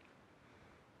Jesus.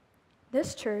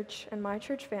 This church and my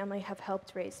church family have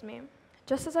helped raise me.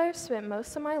 Just as I have spent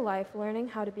most of my life learning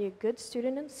how to be a good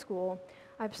student in school,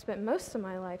 I've spent most of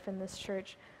my life in this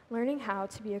church learning how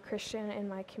to be a Christian in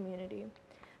my community.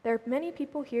 There are many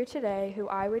people here today who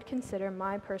I would consider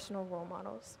my personal role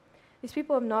models. These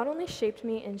people have not only shaped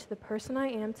me into the person I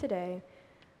am today,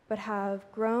 but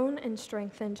have grown and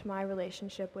strengthened my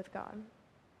relationship with God.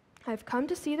 I've come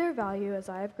to see their value as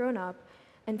I have grown up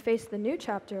and face the new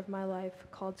chapter of my life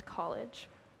called college.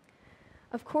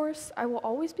 Of course, I will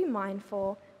always be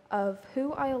mindful of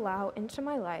who I allow into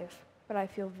my life, but I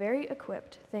feel very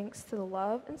equipped thanks to the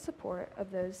love and support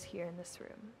of those here in this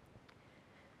room.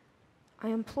 I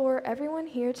implore everyone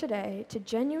here today to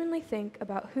genuinely think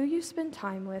about who you spend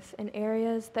time with in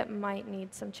areas that might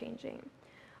need some changing.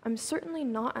 I'm certainly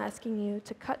not asking you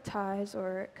to cut ties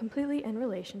or completely end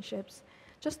relationships.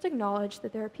 Just acknowledge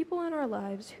that there are people in our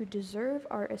lives who deserve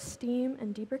our esteem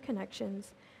and deeper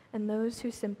connections, and those who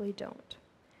simply don't.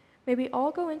 May we all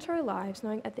go into our lives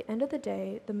knowing at the end of the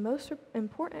day, the most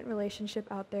important relationship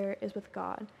out there is with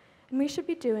God, and we should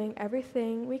be doing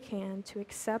everything we can to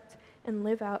accept and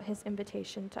live out his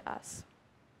invitation to us.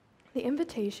 The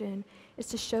invitation is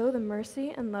to show the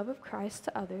mercy and love of Christ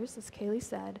to others, as Kaylee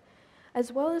said,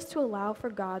 as well as to allow for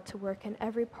God to work in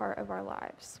every part of our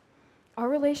lives. Our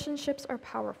relationships are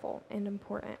powerful and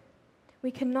important.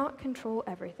 We cannot control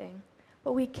everything,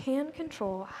 but we can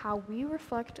control how we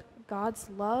reflect God's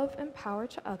love and power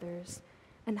to others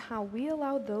and how we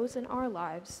allow those in our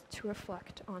lives to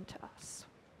reflect onto us.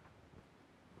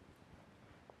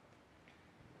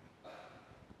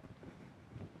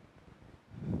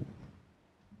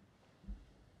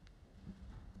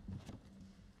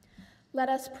 Let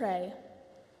us pray.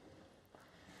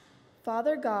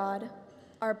 Father God,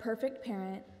 our perfect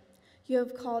parent, you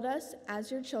have called us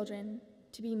as your children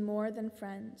to be more than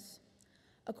friends.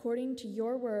 According to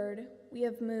your word, we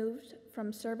have moved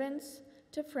from servants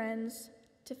to friends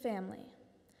to family,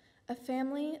 a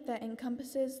family that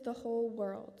encompasses the whole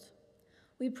world.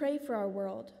 We pray for our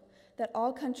world, that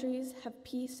all countries have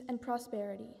peace and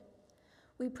prosperity.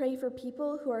 We pray for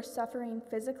people who are suffering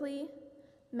physically,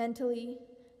 mentally,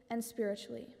 and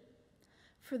spiritually,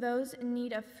 for those in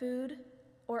need of food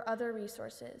or other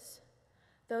resources,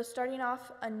 those starting off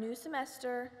a new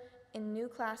semester in new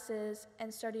classes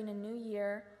and starting a new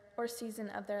year or season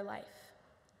of their life.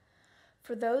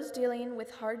 For those dealing with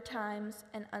hard times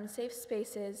and unsafe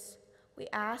spaces, we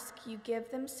ask you give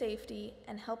them safety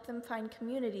and help them find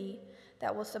community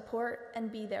that will support and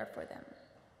be there for them.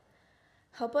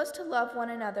 Help us to love one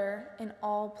another in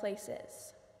all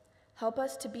places. Help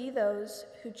us to be those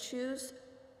who choose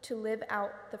to live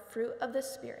out the fruit of the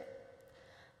Spirit: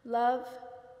 love,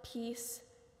 peace,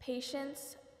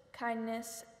 patience,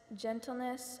 kindness,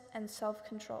 gentleness, and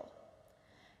self-control,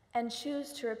 and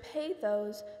choose to repay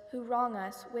those who wrong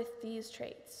us with these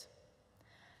traits.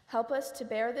 Help us to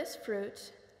bear this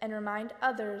fruit and remind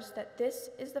others that this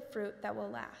is the fruit that will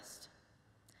last.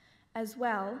 As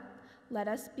well, let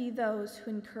us be those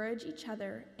who encourage each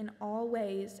other in all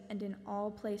ways and in all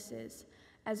places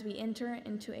as we enter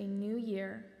into a new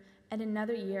year and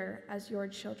another year as your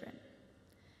children.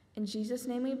 In Jesus'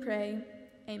 name we pray,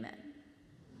 amen.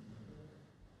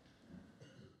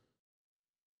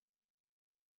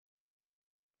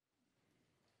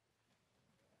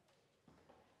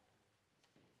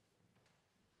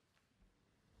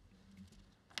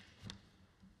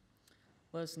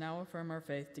 Let us now affirm our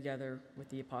faith together with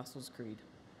the Apostles' Creed.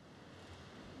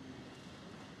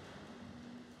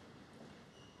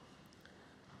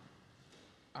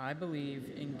 I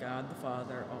believe in God the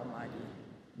Father Almighty,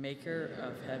 maker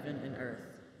of heaven and earth,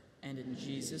 and in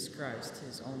Jesus Christ,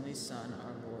 his only Son,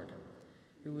 our Lord,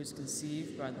 who was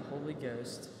conceived by the Holy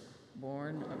Ghost,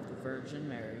 born of the Virgin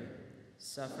Mary,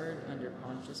 suffered under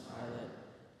Pontius Pilate,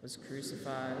 was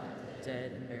crucified,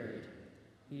 dead, and buried.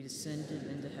 He descended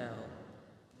into hell.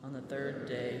 On the third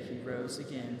day he rose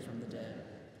again from the dead.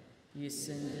 He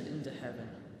ascended into heaven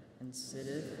and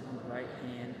sitteth on the right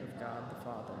hand of God the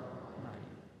Father Almighty.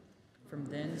 From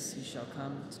thence he shall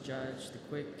come to judge the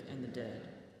quick and the dead.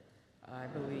 I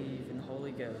believe in the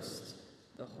Holy Ghost,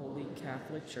 the holy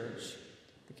Catholic Church,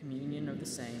 the communion of the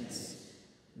saints,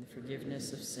 and the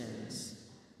forgiveness of sins,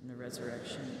 and the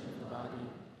resurrection of the body,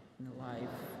 and the life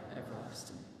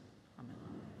everlasting. Amen.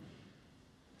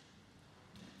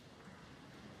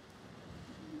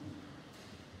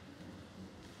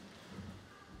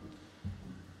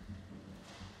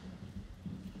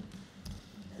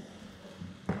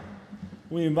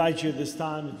 We invite you at this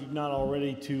time, if you've not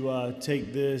already, to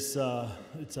take this.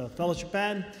 It's a fellowship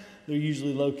pad. They're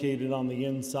usually located on the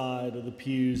inside of the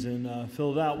pews and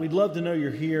fill it out. We'd love to know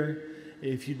you're here.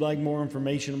 If you'd like more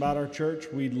information about our church,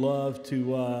 we'd love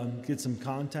to get some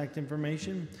contact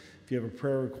information. If you have a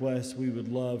prayer request, we would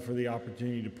love for the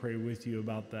opportunity to pray with you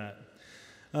about that.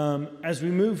 As we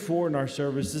move forward in our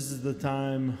service, this is the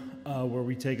time where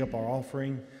we take up our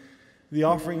offering. The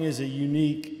offering is a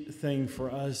unique thing for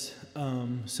us.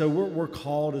 So we're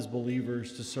called as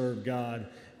believers to serve God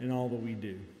in all that we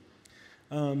do.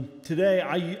 Today,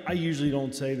 I usually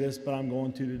don't say this, but I'm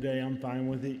going to today. I'm fine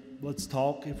with it. Let's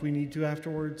talk if we need to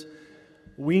afterwards.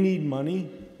 We need money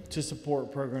to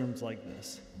support programs like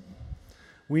this.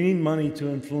 We need money to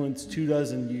influence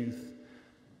 24 youth.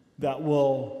 that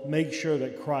will make sure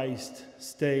that Christ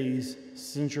stays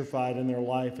centrified in their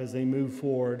life as they move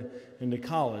forward into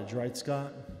college, right,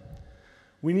 Scott?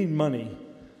 We need money.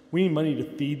 We need money to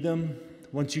feed them.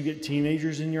 Once you get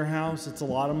teenagers in your house, it's a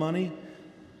lot of money.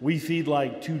 We feed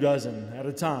like 2 dozen at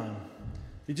a time.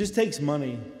 It just takes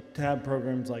money to have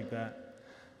programs like that.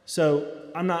 So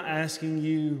I'm not asking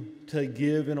you to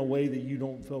give in a way that you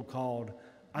don't feel called.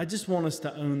 I just want us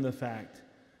to own the fact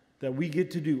that we get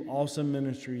to do awesome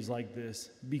ministries like this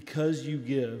because you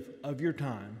give of your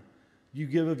time, you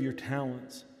give of your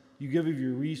talents, you give of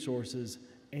your resources,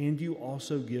 and you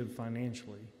also give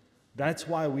financially. That's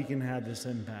why we can have this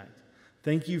impact.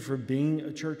 Thank you for being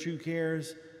a church who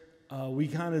cares. We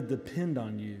kind of depend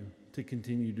on you to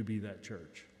continue to be that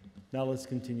church. Now let's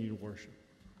continue to worship.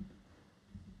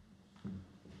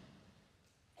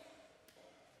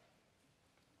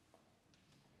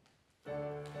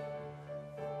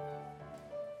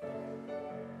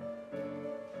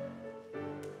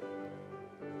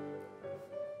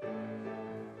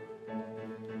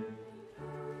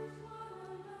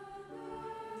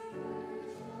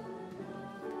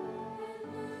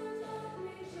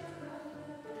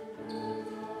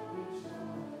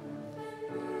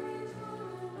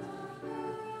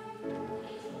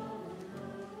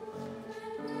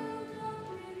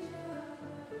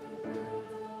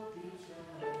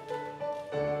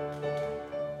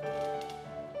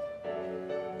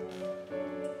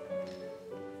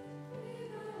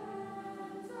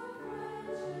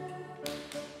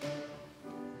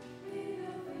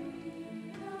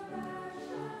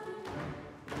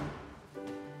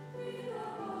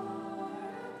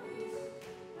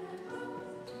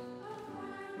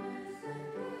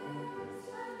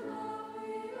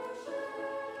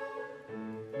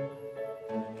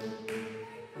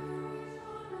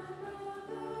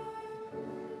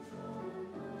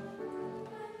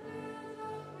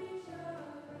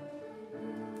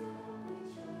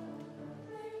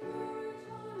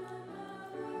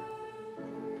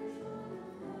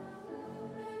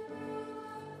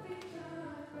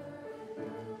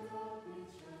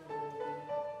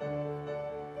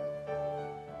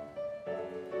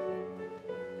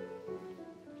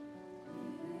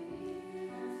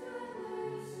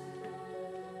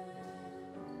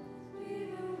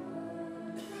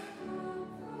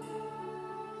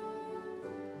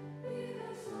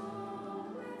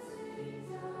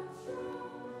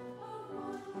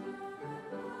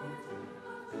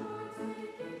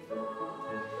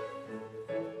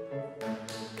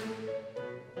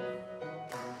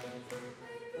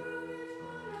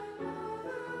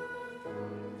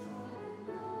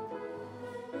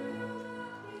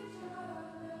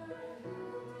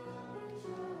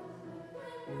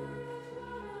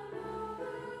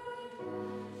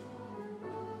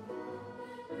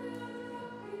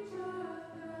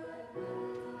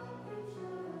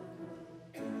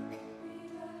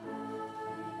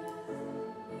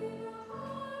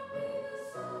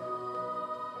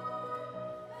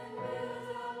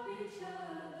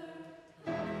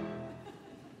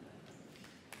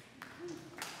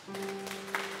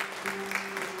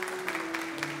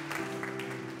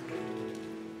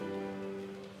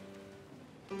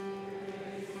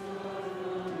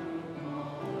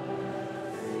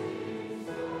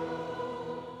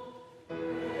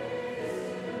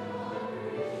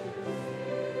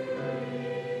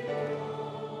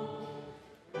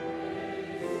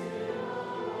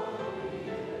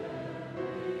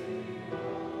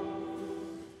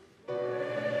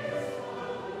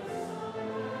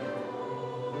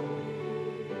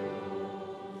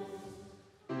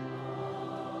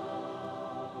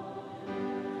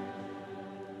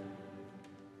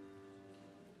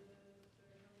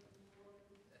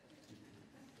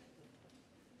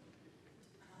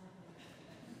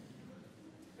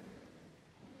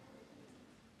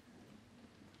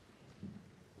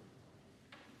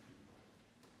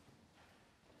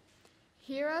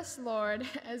 Hear us, Lord,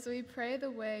 as we pray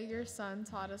the way your Son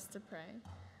taught us to pray.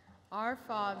 Our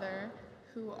Father,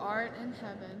 who art in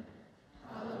heaven,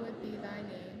 hallowed be thy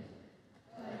name.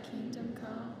 Thy kingdom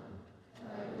come,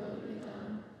 thy will be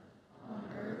done, on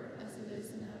earth as it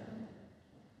is in heaven.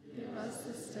 Give us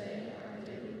this day our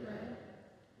daily bread,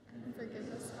 and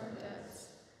forgive us our debts,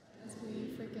 as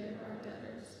we forgive our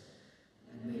debtors.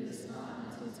 And lead us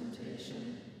not into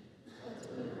temptation,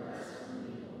 but deliver us from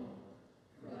evil.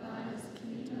 For thine is the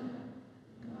kingdom,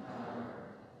 and the power,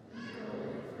 and the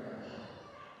glory forever.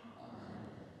 Amen.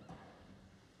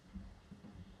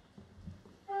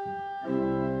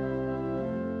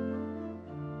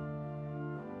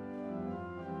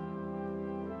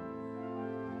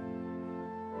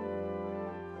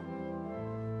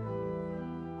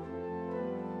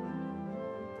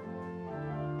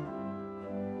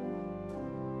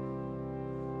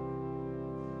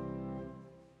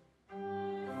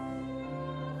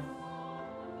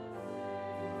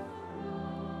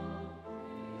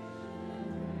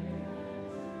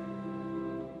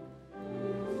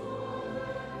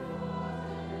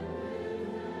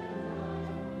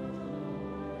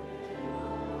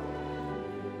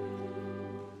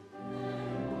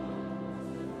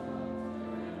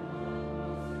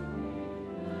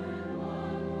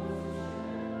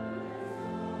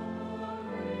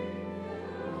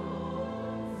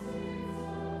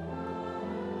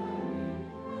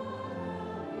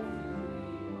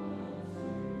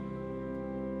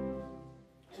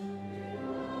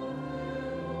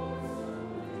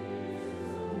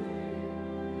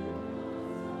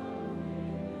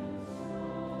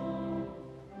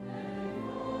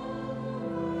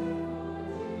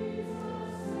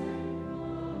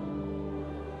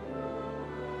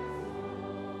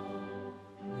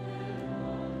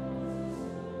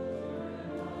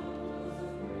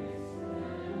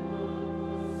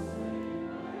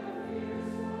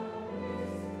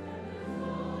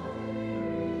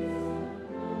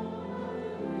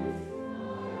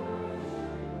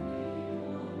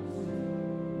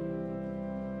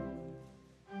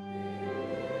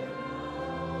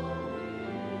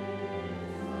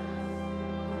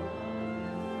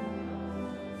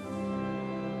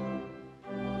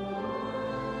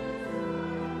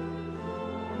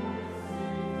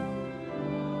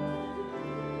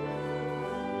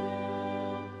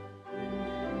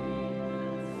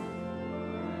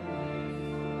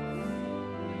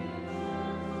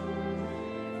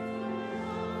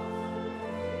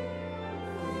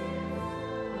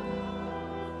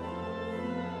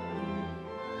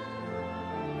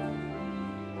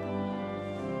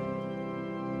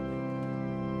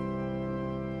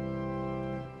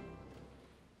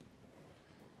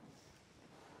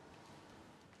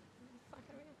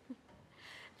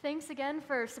 Thanks again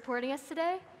for supporting us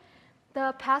today.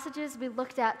 The passages we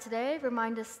looked at today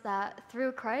remind us that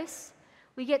through Christ,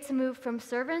 we get to move from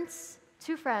servants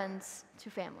to friends to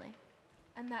family.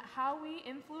 And that how we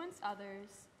influence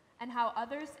others and how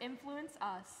others influence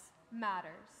us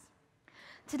matters.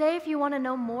 Today, if you want to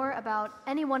know more about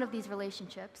any one of these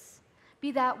relationships,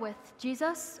 be that with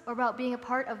Jesus or about being a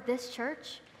part of this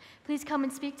church, please come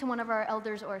and speak to one of our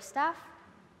elders or staff.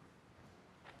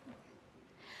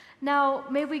 Now,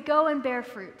 may we go and bear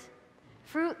fruit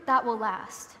that will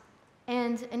last,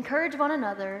 and encourage one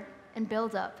another and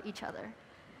build up each other.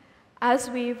 As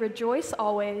we rejoice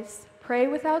always, pray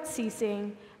without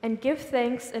ceasing, and give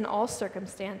thanks in all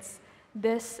circumstance,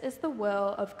 this is the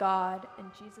will of God and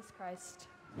Jesus Christ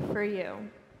for you.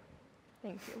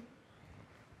 Thank you.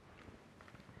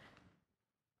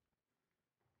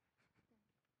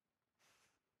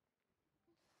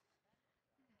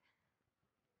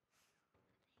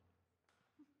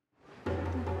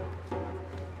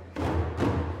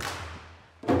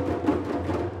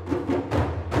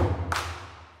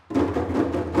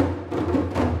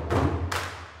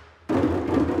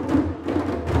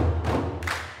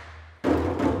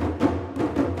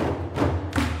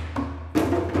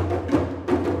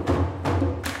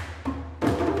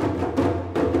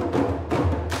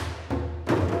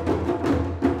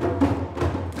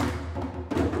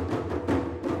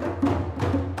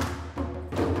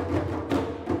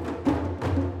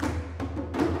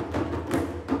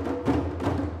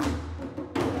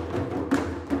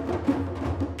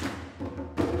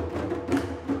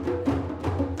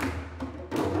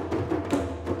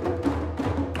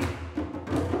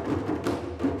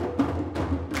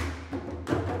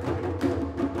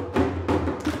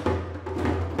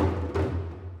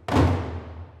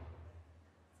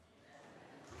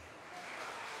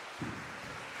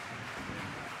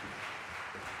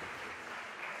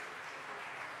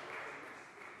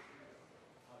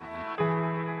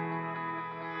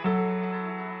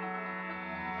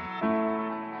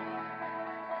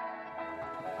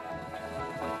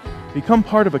 Become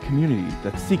part of a community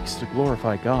that seeks to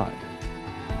glorify God,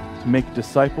 to make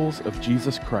disciples of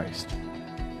Jesus Christ,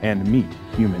 and meet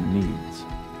human needs.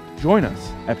 Join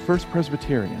us at First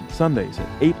Presbyterian Sundays at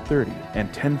 8:30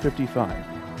 and 10:55,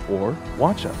 or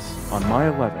watch us on My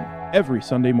 11 every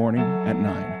Sunday morning at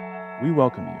 9. We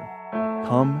welcome you.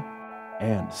 Come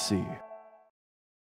and see.